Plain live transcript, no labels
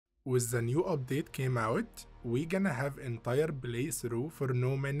With the new update came out, we gonna have entire playthrough for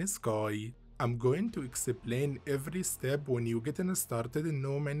No Man's Sky. I'm going to explain every step when you getting started in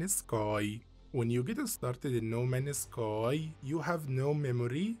No Man's Sky. When you get started in No Man's Sky, you have no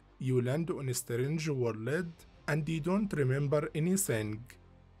memory, you land on a strange world, and you don't remember anything.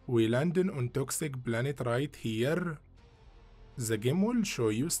 We landing on toxic planet right here. The game will show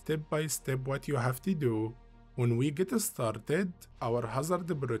you step by step what you have to do. When we get started, our hazard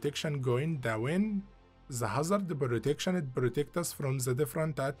protection going down. The hazard protection protects us from the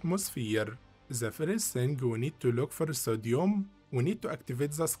different atmosphere. The first thing we need to look for sodium. We need to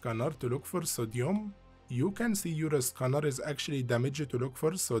activate the scanner to look for sodium. You can see your scanner is actually damaged to look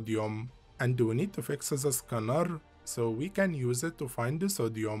for sodium. And we need to fix the scanner so we can use it to find the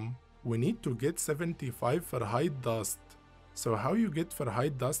sodium. We need to get 75 Fahrenheit dust. So how you get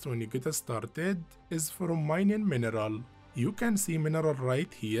Fahrenheit dust when you get started is from mining mineral. You can see mineral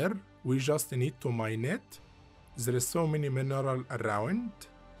right here, we just need to mine it. There is so many mineral around.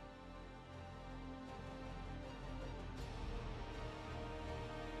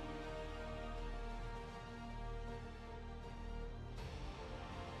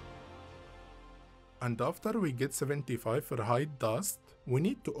 And after we get 75 Fahrenheit dust, we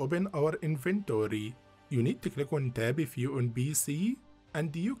need to open our inventory. You need to click on tab if you on PC,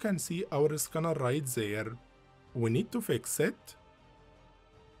 and you can see our scanner right there. We need to fix it.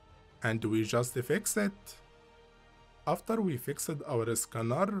 And we just fix it. After we fixed our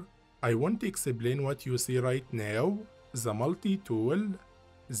scanner, I want to explain what you see right now. The multi-tool.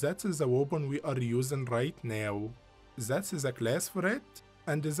 That's the weapon we are using right now. That's the class for it,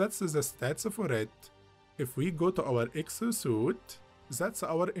 and that's the stats for it. If we go to our exosuit, that's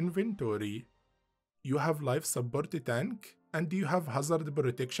our inventory. You have life support tank, and you have hazard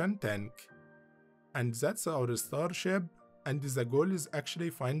protection tank. And that's our starship, and the goal is actually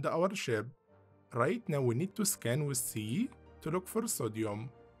find our ship. Right now we need to scan with C to look for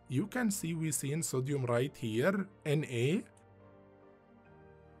sodium. You can see we see in sodium right here, Na.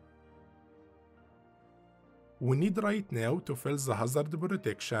 We need right now to fill the hazard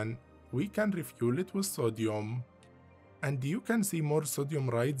protection. We can refuel it with sodium. And you can see more sodium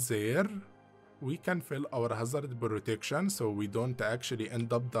right there. We can fill our hazard protection so we don't actually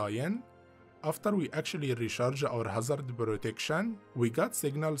end up dying. After we actually recharge our hazard protection, we got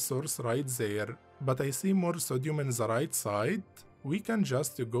signal source right there, but I see more sodium in the right side. We can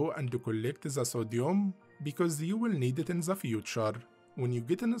just go and collect the sodium because you will need it in the future. When you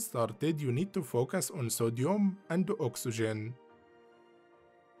get started, you need to focus on sodium and oxygen.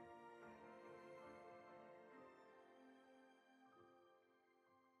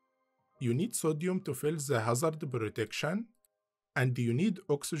 You need sodium to fill the hazard protection, and you need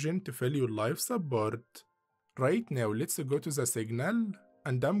oxygen to fill your life support. Right now, let's go to the signal,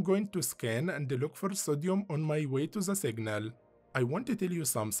 and I'm going to scan and look for sodium on my way to the signal. I want to tell you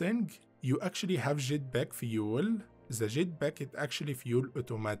something. You actually have jetpack fuel. The jetpack is actually fuel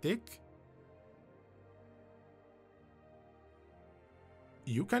automatic.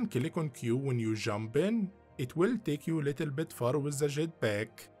 You can click on Q when you jump in. It will take you a little bit far with the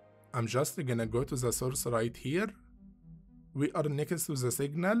jetpack. I'm just gonna go to the source right here. We are next to the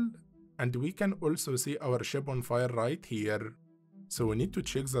signal, and we can also see our ship on fire right here. So we need to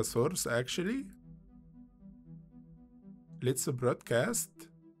check the source actually. Let's broadcast.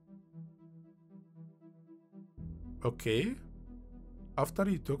 Okay. After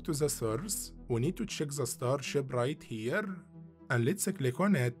you talk to the source, we need to check the starship right here, and let's click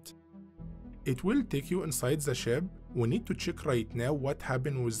on it. It will take you inside the ship. We need to check right now what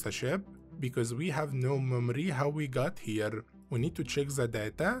happened with the ship, because we have no memory how we got here. We need to check the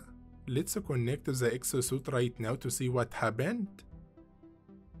data. Let's connect to the exosuit right now to see what happened.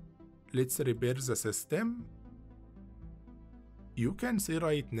 Let's repair the system. You can see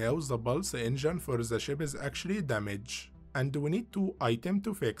right now the pulse engine for the ship is actually damaged, and we need 2 items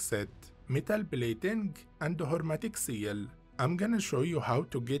to fix it: metal plating and hermetic seal. I'm gonna show you how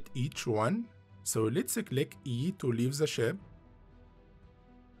to get each one. So let's click E to leave the ship.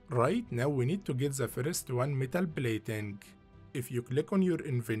 Right now we need to get the first one, metal plating. If you click on your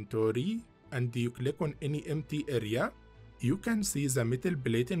inventory and you click on any empty area, you can see the metal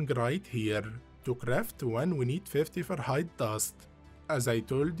plating right here. To craft one, we need 50 Fahrenheit dust. As I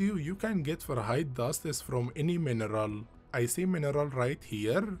told you, you can get Fahrenheit dust is from any mineral. I see mineral right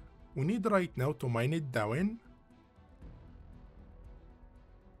here. We need right now to mine it down.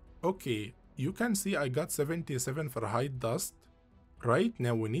 Okay, you can see I got 77 Fahrenheit dust. Right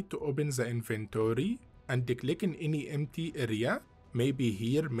now we need to open the inventory and click in any empty area. Maybe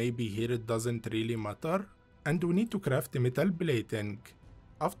here, it doesn't really matter. And we need to craft metal plating.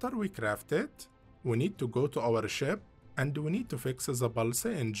 After we craft it, we need to go to our ship and we need to fix the pulse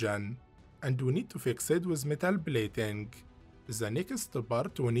engine. And we need to fix it with metal plating. The next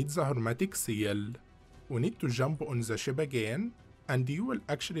part, we need the hermetic seal. We need to jump on the ship again, and you will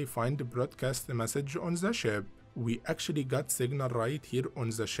actually find a broadcast message on the ship. We actually got signal right here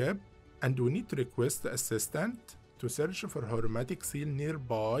on the ship, and we need to request the assistant to search for hermetic seal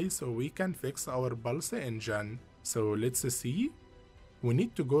nearby so we can fix our pulse engine. So let's see. We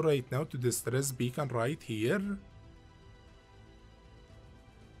need to go right now to the stress beacon right here,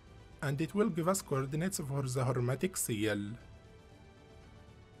 and it will give us coordinates for the hermetic seal.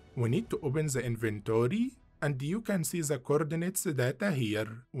 We need to open the inventory, and you can see the coordinates data here.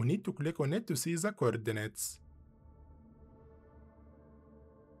 We need to click on it to see the coordinates.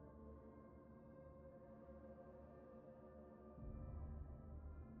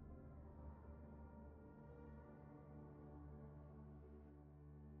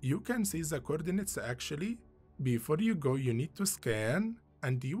 You can see the coordinates actually. Before you go, you need to scan,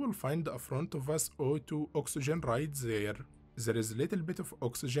 and you will find in front of us O2 oxygen right there. There is a little bit of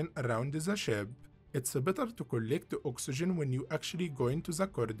oxygen around the ship. It's better to collect the oxygen when you actually go into the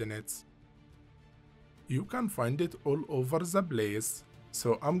coordinates. You can find it all over the place.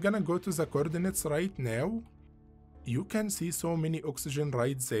 So I'm gonna go to the coordinates right now. You can see so many oxygen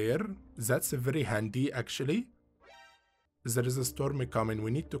right there. That's very handy actually. There is a storm coming.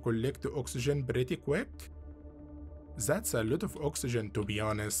 We need to collect the oxygen pretty quick. That's a lot of oxygen to be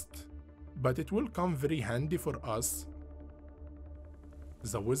honest, but it will come very handy for us.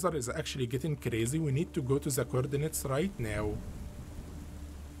 The weather is actually getting crazy. We need to go to the coordinates right now.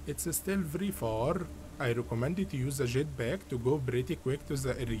 It's still very far. I recommend you to use a jetpack to go pretty quick to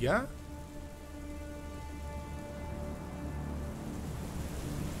the area.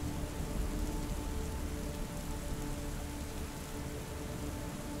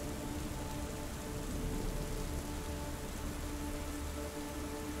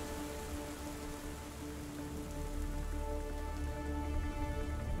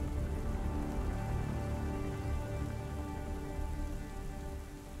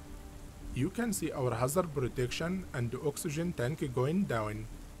 You can see our hazard protection and the oxygen tank going down.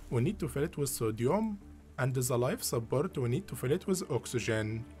 We need to fill it with sodium, and the life support we need to fill it with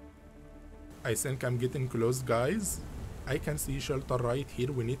oxygen. I think I'm getting close, guys. I can see shelter right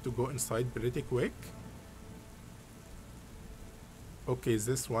here. We need to go inside pretty quick. Okay,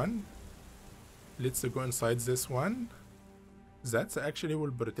 this one. Let's go inside this one. That actually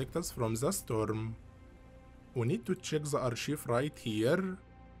will protect us from the storm. We need to check the archive right here.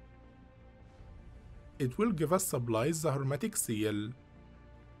 It will give us supplies, the hermetic seal.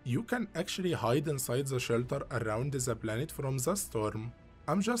 You can actually hide inside the shelter around the planet from the storm.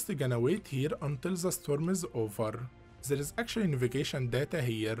 I'm just gonna wait here until the storm is over. There is actually navigation data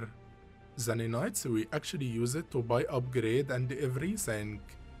here. The nanites, we actually use it to buy upgrade and everything.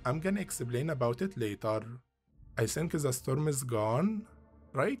 I'm gonna explain about it later. I think the storm is gone.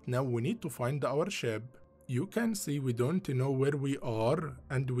 Right now we need to find our ship. You can see we don't know where we are,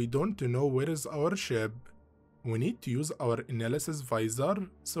 and we don't know where is our ship. We need to use our analysis visor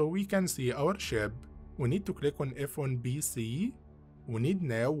so we can see our ship. We need to click on F1BC. We need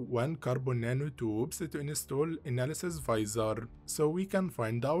now 1 carbon nanotubes to install analysis visor so we can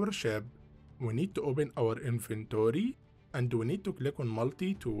find our ship. We need to open our inventory, and we need to click on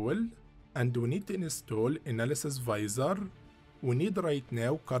multi-tool, and we need to install analysis visor. We need right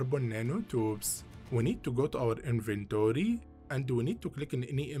now carbon nanotubes. We need to go to our inventory, and we need to click in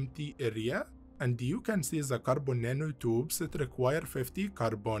any empty area, and you can see the carbon nanotubes that require 50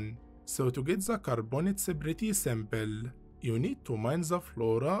 carbon. So to get the carbon, it's pretty simple. You need to mine the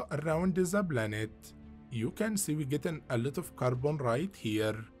flora around the planet. You can see we getting a lot of carbon right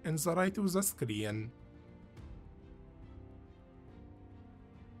here in the right of the screen.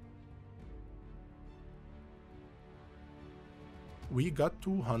 We got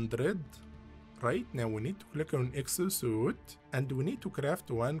 200. Right now we need to click on exosuit, and we need to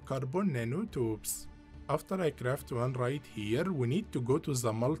craft 1 carbon nanotubes. After I craft 1 right here, we need to go to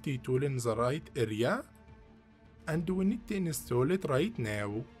the multi-tool in the right area, and we need to install it right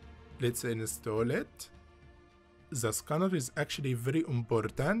now. Let's install it. The scanner is actually very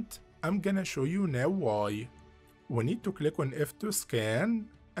important. I'm gonna show you now why. We need to click on F to scan,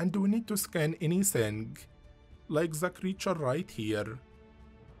 and we need to scan anything, like the creature right here.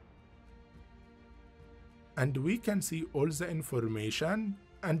 And we can see all the information,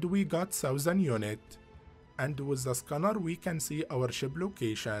 and we got 1000 units. And with the scanner we can see our ship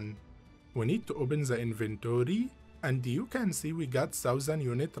location. We need to open the inventory, and you can see we got 1000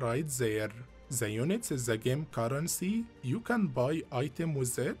 units right there. The units is the game currency. You can buy item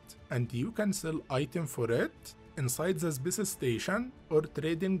with it, and you can sell item for it inside the space station or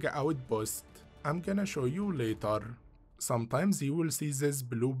trading outpost. I'm gonna show you later. Sometimes you will see this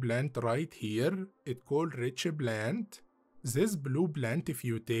blue plant right here. It's called rich plant. This blue plant, if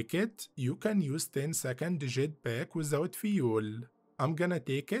you take it, you can use 10-second jetpack without fuel. I'm gonna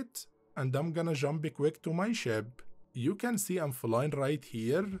take it, and I'm gonna jump quick to my ship. You can see I'm flying right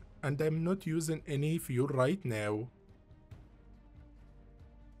here, and I'm not using any fuel right now.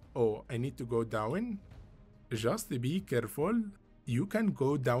 Oh, I need to go down? Just be careful. You can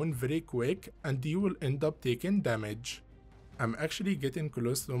go down very quick, and you will end up taking damage. I'm actually getting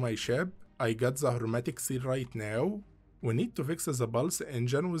close to my ship. I got the hermetic seal right now. We need to fix the pulse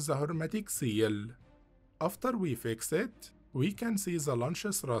engine with the hermetic seal. After we fix it, we can see the launch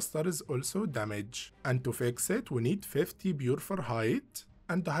thruster is also damaged. And to fix it, we need 50 pure for height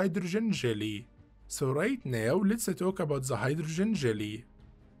and hydrogen jelly. So right now, let's talk about the hydrogen jelly.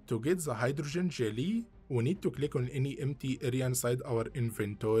 To get the hydrogen jelly, we need to click on any empty area inside our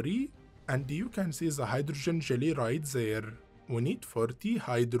inventory, and you can see the hydrogen jelly right there. We need 40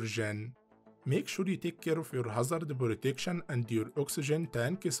 hydrogen. Make sure you take care of your hazard protection and your oxygen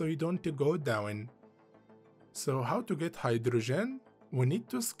tank so you don't go down. So how to get hydrogen? We need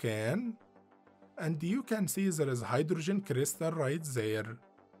to scan, and you can see there is hydrogen crystal right there.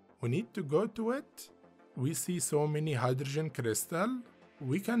 We need to go to it. We see so many hydrogen crystal.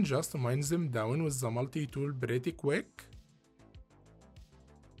 We can just mine them down with the multi-tool pretty quick.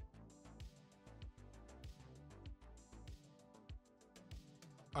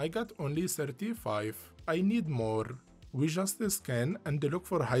 I got only 35. I need more. We just scan and look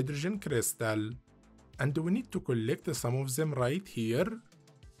for hydrogen crystal. And we need to collect some of them right here.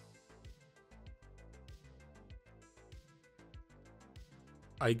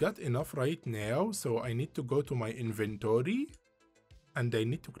 I got enough right now, so I need to go to my inventory. And I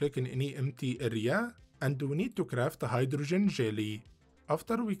need to click in any empty area, and we need to craft a hydrogen jelly.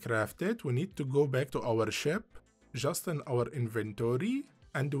 After we craft it, we need to go back to our ship, just in our inventory,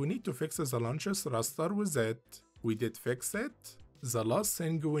 and we need to fix the launch thruster with it. We did fix it. The last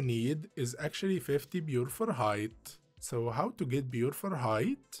thing we need is actually 50 pure for height. So how to get pure for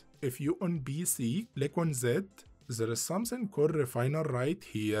height? If you on PC, click on Z, there is something called refiner right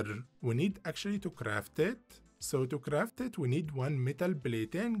here. We need actually to craft it. So to craft it, we need 1 metal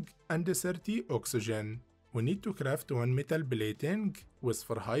plating and 30 oxygen. We need to craft 1 metal plating with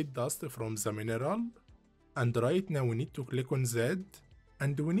height dust from the mineral. And right now we need to click on Z,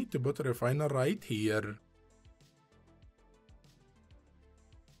 and we need to put refiner right here.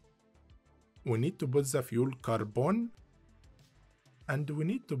 We need to put the fuel carbon, and we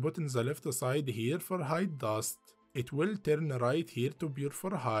need to put in the left side here for height dust. It will turn right here to pure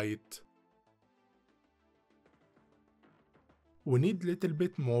for height. We need little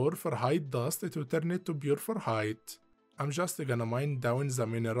bit more for height dust to turn it to pure for height. I'm just gonna mine down the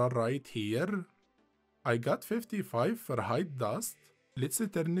mineral right here. I got 55 for height dust. Let's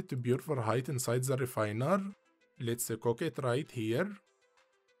turn it to pure for height inside the refiner. Let's cook it right here.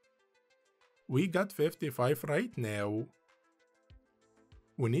 We got 55 right now.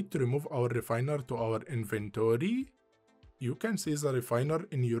 We need to remove our refiner to our inventory. You can see the refiner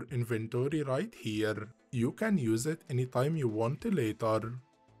in your inventory right here. You can use it anytime you want later.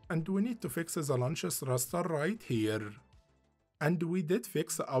 And we need to fix the launch thruster right here. And we did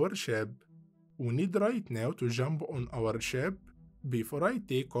fix our ship. We need right now to jump on our ship. Before I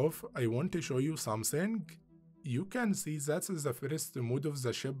take off, I want to show you something. You can see that's the first mode of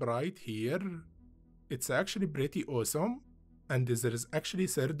the ship right here. It's actually pretty awesome. And there is actually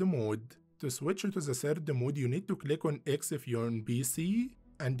third mode. To switch to the third mode, you need to click on X if you're on PC,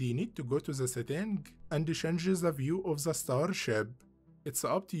 and you need to go to the setting and change the view of the starship. It's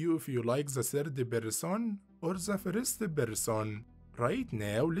up to you if you like the third person or the first person. Right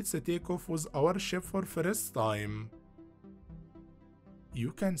now, let's take off with our ship for first time.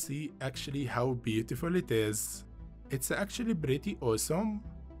 You can see actually how beautiful it is. It's actually pretty awesome.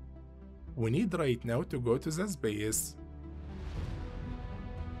 We need right now to go to the space.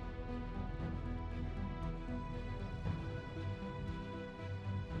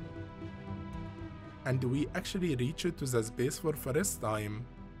 And we actually reached to the space for first time.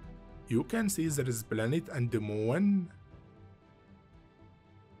 You can see there is planet and the moon.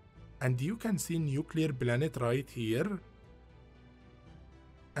 And you can see nuclear planet right here.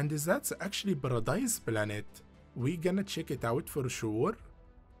 And that's actually paradise planet. We gonna check it out for sure.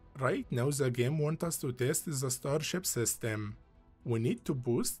 Right now the game wants us to test the starship system. We need to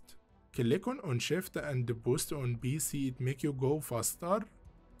boost. Click on shift and boost on PC, it make you go faster.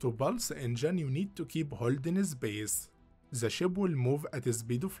 To pulse engine, you need to keep holding space. The ship will move at the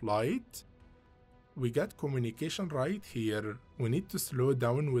speed of light. We got communication right here. We need to slow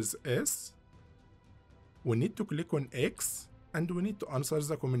down with S. We need to click on X, and we need to answer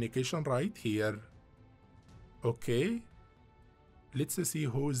the communication right here. Okay. Let's see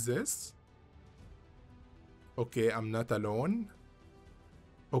who is this. Okay, I'm not alone.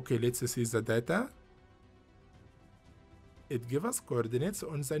 Okay, let's see the data. It gives us coordinates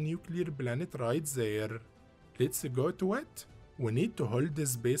on the nuclear planet right there. Let's go to it. We need to hold the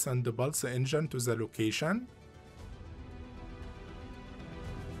space and the pulse engine to the location.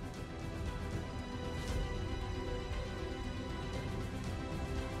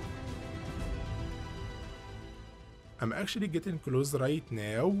 I'm actually getting close right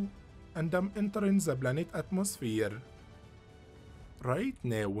now, and I'm entering the planet atmosphere. Right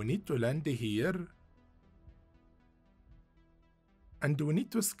now, we need to land here. And we need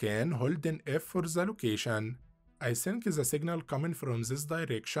to scan holding F for the location. I think the signal coming from this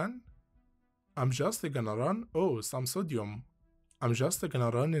direction. I'm just gonna run, oh, some sodium. I'm just gonna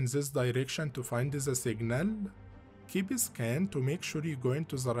run in this direction to find the signal. Keep a scan to make sure you're going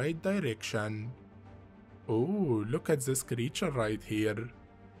to the right direction. Oh, look at this creature right here.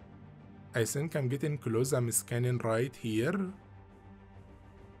 I think I'm getting close, I'm scanning right here.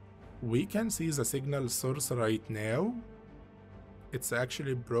 We can see the signal source right now. It's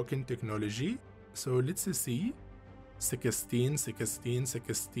actually broken technology. So let's see. 16, 16,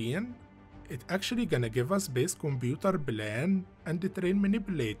 16. It's actually gonna give us base computer plan and the train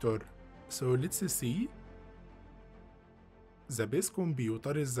manipulator. So let's see. The base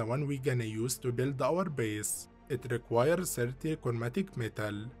computer is the one we're gonna use to build our base. It requires 30 chromatic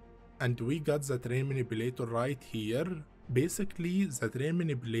metal. And we got the train manipulator right here. Basically, the train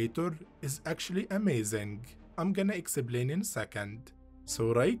manipulator is actually amazing. I'm gonna explain in a second.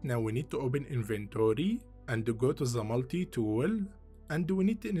 So right now we need to open inventory and go to the multi-tool, and we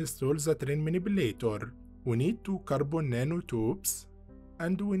need to install the train manipulator. We need 2 carbon nanotubes,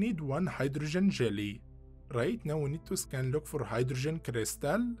 and we need 1 hydrogen jelly. Right now we need to scan look for hydrogen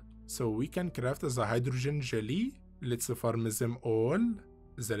crystal, so we can craft the hydrogen jelly. Let's farm them all.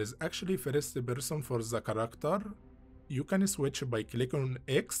 There is actually first person for the character. You can switch by clicking on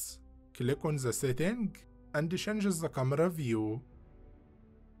X, click on the setting, and change the camera view.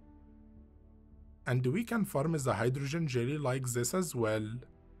 And we can farm the hydrogen jelly like this as well.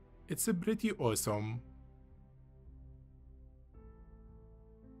 It's pretty awesome.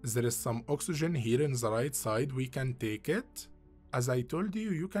 There is some oxygen here in the right side, we can take it. As I told you,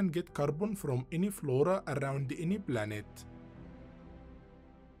 you can get carbon from any flora around any planet.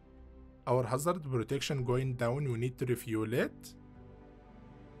 Our hazard protection going down, we need to refuel it.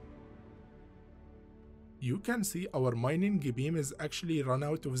 You can see our mining beam is actually run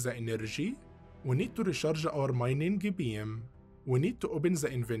out of the energy. We need to recharge our mining beam. We need to open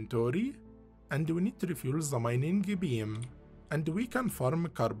the inventory, and we need to refuel the mining beam. And we can farm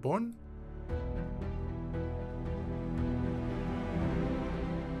carbon.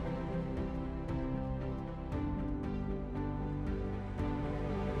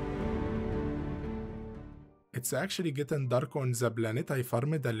 It's actually getting dark on the planet. I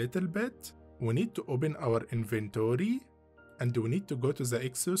farmed a little bit. We need to open our inventory, and we need to go to the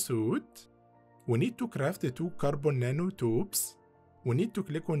exosuit. We need to craft 2 carbon nanotubes. We need to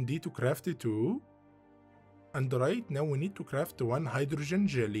click on D to craft 2. And right now we need to craft 1 hydrogen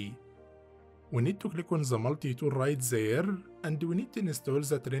jelly. We need to click on the multi-tool right there, and we need to install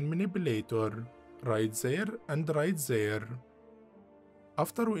the train manipulator right there and right there.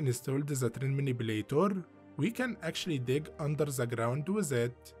 After we installed the train manipulator, we can actually dig under the ground with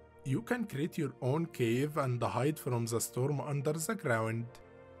it. You can create your own cave and hide from the storm under the ground.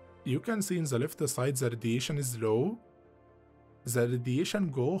 You can see in the left side the radiation is low. The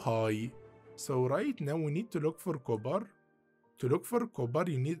radiation go high. So right now we need to look for copper. To look for copper,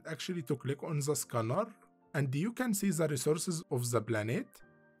 you need actually to click on the scanner, and you can see the resources of the planet.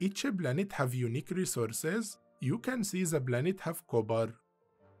 Each planet have unique resources. You can see the planet have copper.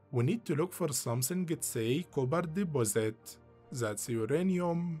 We need to look for something, let's say copper deposit. That's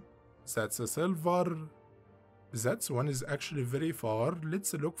uranium. That's a silver. That one is actually very far.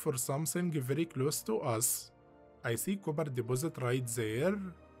 Let's look for something very close to us. I see copper deposit right there.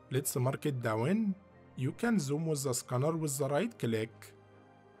 Let's mark it down. You can zoom with the scanner with the right click.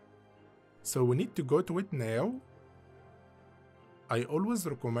 So we need to go to it now. I always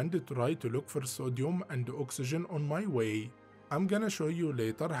recommend to try to look for sodium and oxygen on my way. I'm gonna show you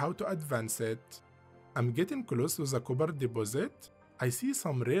later how to advance it. I'm getting close to the copper deposit. I see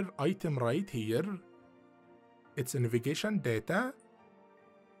some rare item right here. It's navigation data.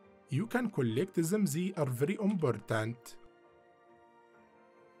 You can collect them, they are very important.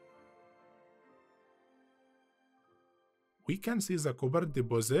 We can see the copper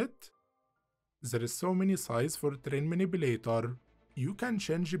deposit. There is so many size for train manipulator. You can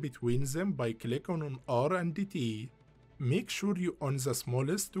change between them by clicking on R and T. Make sure you on the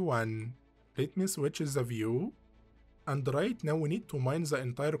smallest one. Let me switch the view. And right now we need to mine the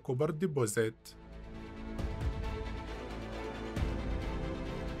entire copper deposit.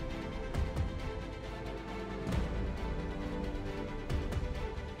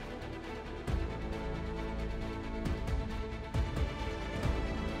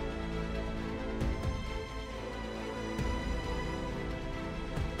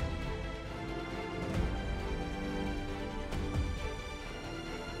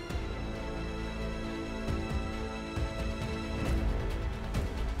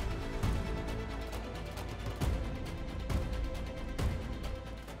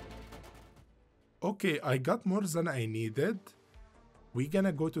 Okay, I got more than I needed. We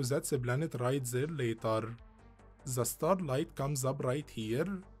gonna go to that planet right there later. The starlight comes up right here.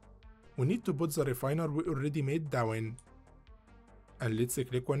 We need to put the refiner we already made down. And let's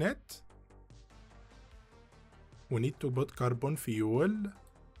click on it. We need to put carbon fuel.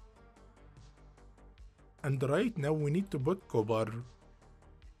 And right now we need to put copper.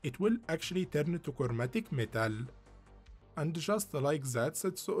 It will actually turn to chromatic metal. And just like that,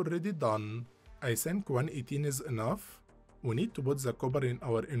 it's already done. I think 118 is enough. We need to put the copper in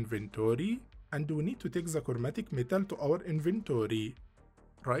our inventory, and we need to take the chromatic metal to our inventory.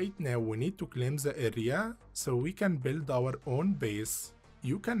 Right now we need to claim the area so we can build our own base.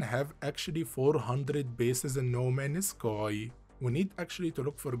 You can have actually 400 bases in No Man's Sky. We need actually to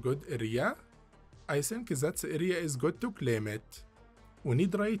look for good area. I think that area is good to claim it. We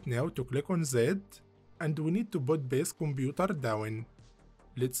need right now to click on Z, and we need to put base computer down.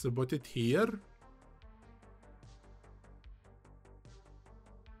 Let's put it here.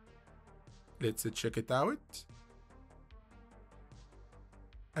 Let's check it out.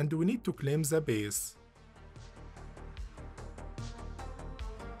 And we need to claim the base.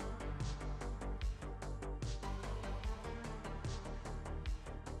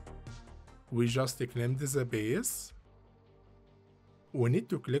 We just claimed the base. We need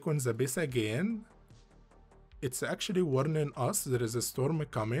to click on the base again. It's actually warning us there is a storm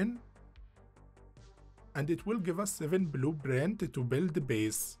coming. And it will give us 7 blueprints to build the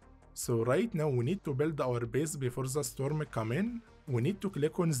base. So right now we need to build our base before the storm come in. We need to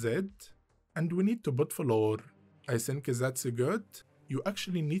click on Z, and we need to put floor. I think that's good. You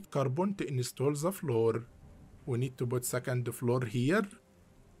actually need carbon to install the floor. We need to put second floor here.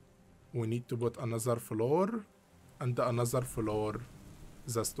 We need to put another floor and another floor.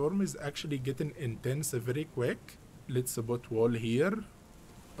 The storm is actually getting intense very quick. Let's put wall here.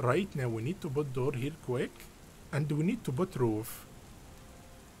 Right now we need to put door here quick, and we need to put roof.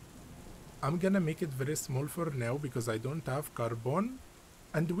 I'm gonna make it very small for now because I don't have carbon,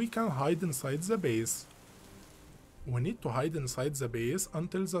 and we can hide inside the base. We need to hide inside the base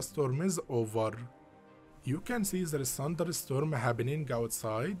until the storm is over. You can see there is thunderstorm happening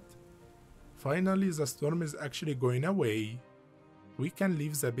outside. Finally, the storm is actually going away. We can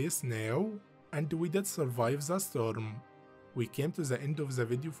leave the base now, and we did survive the storm. We came to the end of the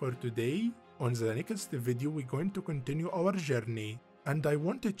video for today. On the next video, we're going to continue our journey. And I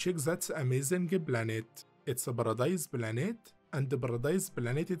want to check that amazing planet. It's a paradise planet, and the paradise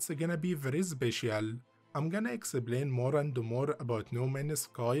planet it's gonna be very special. I'm gonna explain more and more about No Man's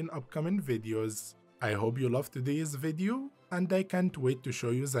Sky in upcoming videos. I hope you loved today's video, and I can't wait to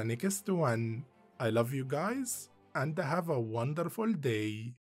show you the next one. I love you guys, and have a wonderful day.